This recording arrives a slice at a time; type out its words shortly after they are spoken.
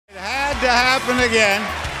to happen again.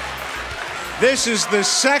 This is the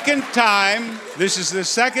second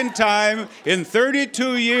time in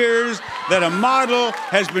 32 years that a model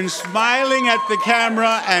has been smiling at the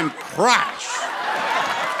camera and crashed.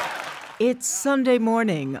 It's Sunday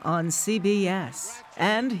Morning on CBS.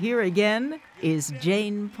 And here again is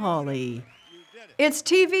Jane Pauley. It's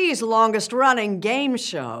TV's longest-running game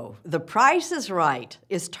show. The Price is Right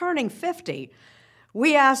is turning 50.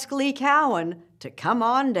 We ask Lee Cowan to come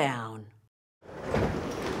on down.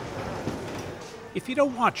 If you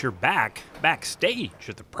don't watch your backstage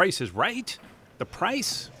at The Price is Right, the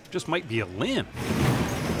price just might be a limb.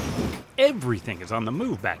 Everything is on the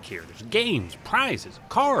move back here. There's games, prizes,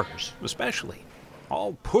 cars, especially,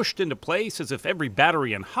 all pushed into place as if every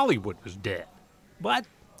battery in Hollywood was dead. But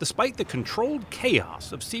despite the controlled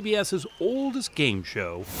chaos of CBS's oldest game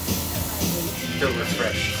show,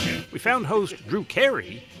 we found host Drew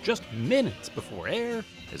Carey just minutes before air,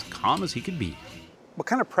 as calm as he could be. What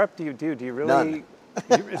kind of prep do you do? Do you really? None. Is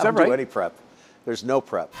that I don't right? do any prep. There's no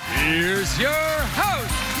prep. Here's your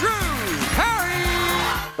host, Drew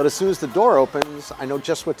Carey. But as soon as the door opens, I know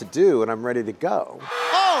just what to do, and I'm ready to go.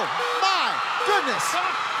 Oh, my goodness!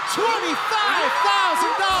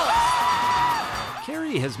 $25,000!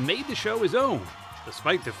 Carey has made the show his own,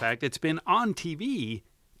 despite the fact it's been on TV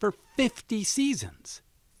for 50 seasons.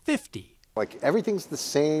 50. Like, everything's the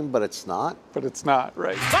same, but it's not. But it's not,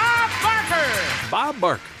 right? Bob Barker. Bob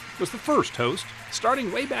Barker was the first host,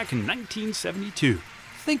 starting way back in 1972.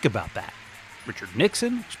 Think about that. Richard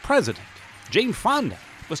Nixon was president. Jane Fonda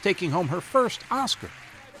was taking home her first Oscar.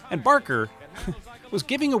 And Barker was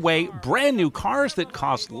giving away brand new cars that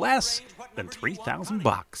cost less than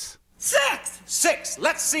 $3,000. Six.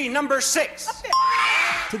 Let's see number 6.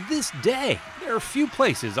 To this day, there are few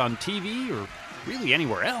places on TV or really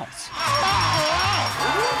anywhere else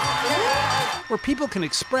where people can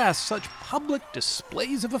express such public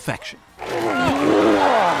displays of affection.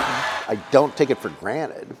 I don't take it for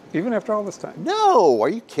granted. Even after all this time? No, are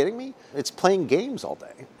you kidding me? It's playing games all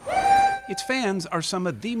day. Its fans are some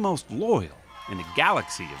of the most loyal in a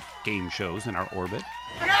galaxy of game shows in our orbit.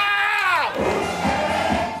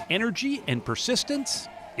 Energy and persistence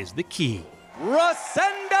is the key.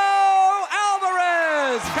 Rosendo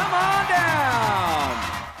Alvarez, come on down.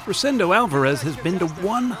 Rosendo Alvarez has been to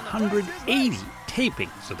 180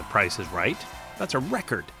 tapings of The Price is Right. That's a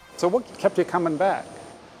record. So what kept you coming back?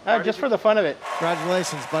 Just for the fun of it.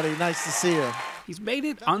 Congratulations, buddy. Nice to see you. He's made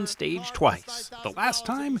it on stage twice. The last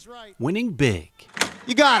time, winning big.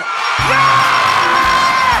 You got it.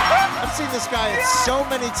 I've seen this guy at so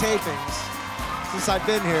many tapings since I've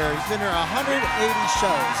been here. He's been here 180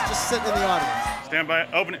 shows, just sitting in the audience. Stand by,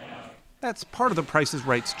 open it. That's part of The Price is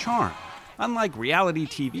Right's charm. Unlike reality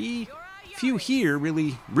TV, few here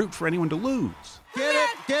really root for anyone to lose. Get it.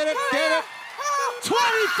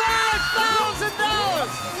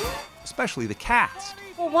 $25,000! Especially the cast.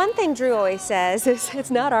 Well, one thing Drew always says is,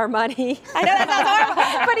 it's not our money. I know that sounds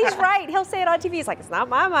horrible, but he's right. He'll say it on TV. He's like, it's not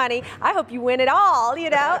my money. I hope you win it all, you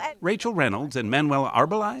know? Rachel Reynolds and Manuel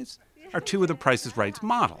Arbelez are two of The Price is Right's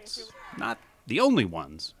models. Not the only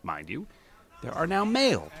ones, mind you. There are now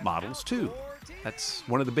male models, too. That's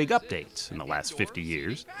one of the big updates in the last 50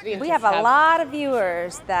 years. We have a lot of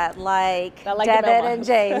viewers that like Devin and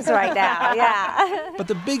James right now, yeah. But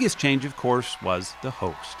the biggest change, of course, was the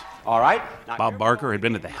host. All right. Bob Barker had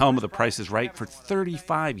been at the helm of The Price is Right for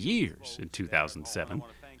 35 years in 2007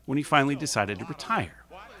 when he finally decided to retire.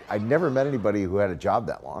 I've never met anybody who had a job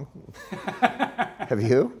that long. Have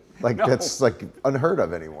you? Like, no. That's like unheard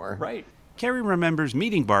of anymore. Right. Carey remembers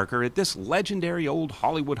meeting Barker at this legendary old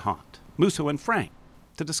Hollywood haunt, Musso and Frank,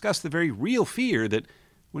 to discuss the very real fear that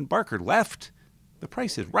when Barker left, The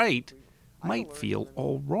Price is Right might feel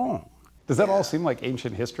all wrong. Does that all seem like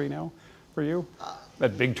ancient history now for you?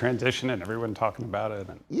 That big transition and everyone talking about it?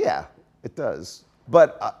 Yeah, it does.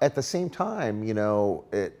 But at the same time, you know,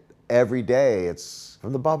 every day it's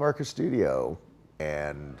from the Bob Barker studio,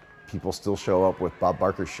 and people still show up with Bob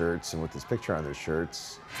Barker shirts and with his picture on their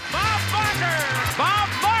shirts. Bob Barker! Bob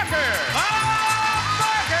Barker! Bob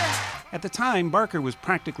Barker! At the time, Barker was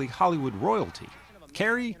practically Hollywood royalty.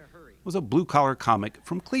 Carey was a blue-collar comic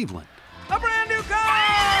from Cleveland. A brand new car!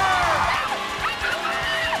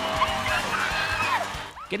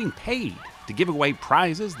 Getting paid to give away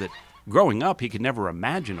prizes that, growing up, he could never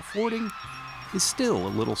imagine affording is still a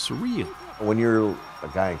little surreal. When you're a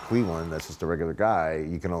guy in Cleveland that's just a regular guy,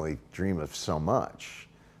 you can only dream of so much,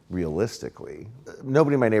 realistically.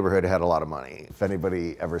 Nobody in my neighborhood had a lot of money. If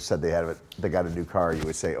anybody ever said they got a new car, you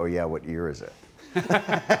would say, oh yeah, what year is it?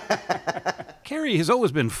 Carey has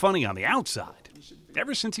always been funny on the outside,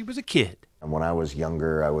 ever since he was a kid. And when I was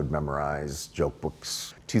younger, I would memorize joke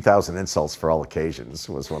books. 2,000 insults for all occasions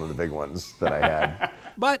was one of the big ones that I had.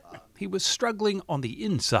 But he was struggling on the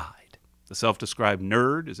inside. The self-described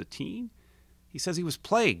nerd as a teen, he says he was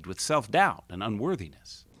plagued with self-doubt and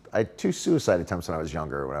unworthiness. I had 2 suicide attempts when I was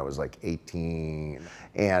younger, when I was like 18.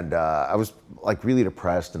 And I was like really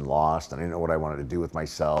depressed and lost, and I didn't know what I wanted to do with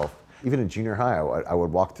myself. Even in junior high, I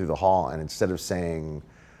would walk through the hall, and instead of saying,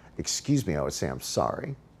 excuse me, I would say, I'm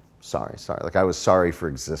sorry. Sorry. Like I was sorry for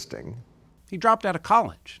existing. He dropped out of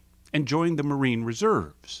college and joined the Marine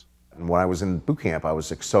Reserves. And when I was in boot camp, I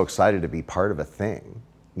was so excited to be part of a thing,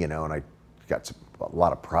 you know, and I got a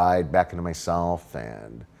lot of pride back into myself,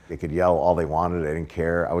 and they could yell all they wanted. I didn't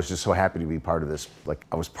care. I was just so happy to be part of this, like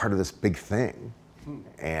I was part of this big thing,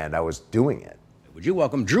 and I was doing it. Would you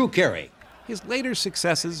welcome Drew Carey? His later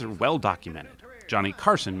successes are well documented. Johnny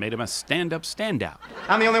Carson made him a stand-up standout.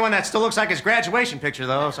 I'm the only one that still looks like his graduation picture,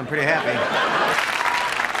 though, so I'm pretty happy.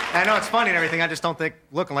 I know it's funny and everything, I just don't think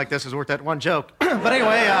looking like this is worth that one joke. But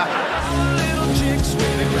anyway,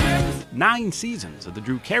 9 seasons of The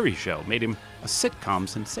Drew Carey Show made him a sitcom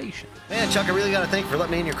sensation. Man, Chuck, I really got to thank you for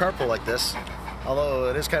letting me in your carpool like this. Although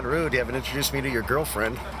it is kind of rude you haven't introduced me to your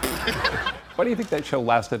girlfriend. Why do you think that show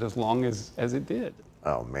lasted as long as it did?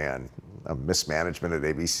 Oh, man. A mismanagement at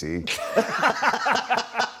ABC.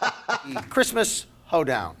 Christmas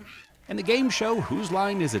hoedown. And the game show, Whose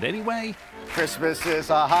Line Is It Anyway? Christmas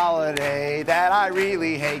is a holiday that I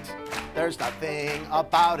really hate. There's nothing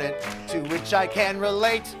about it to which I can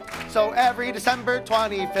relate. So every December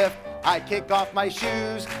 25th, I kick off my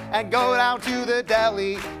shoes and go down to the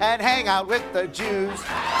deli and hang out with the Jews.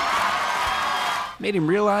 Made him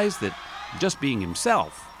realize that just being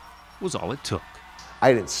himself was all it took.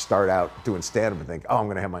 I didn't start out doing stand-up and think, oh, I'm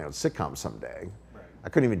going to have my own sitcom someday. I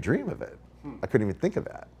couldn't even dream of it. I couldn't even think of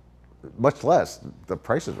that. Much less The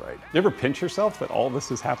Price is Right. You ever pinch yourself that all this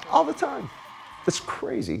is happening? All the time. It's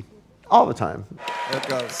crazy. All the time. There it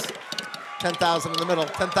goes. 10,000 in the middle.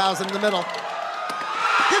 10,000 in the middle. You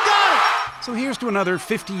got it! So here's to another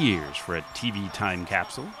 50 years for a TV time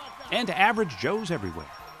capsule, and to average Joes everywhere,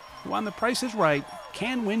 who on The Price is Right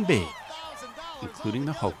can win big, including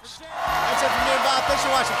the host. That's it from me and Bob. Thanks for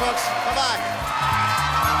watching, folks. Bye-bye.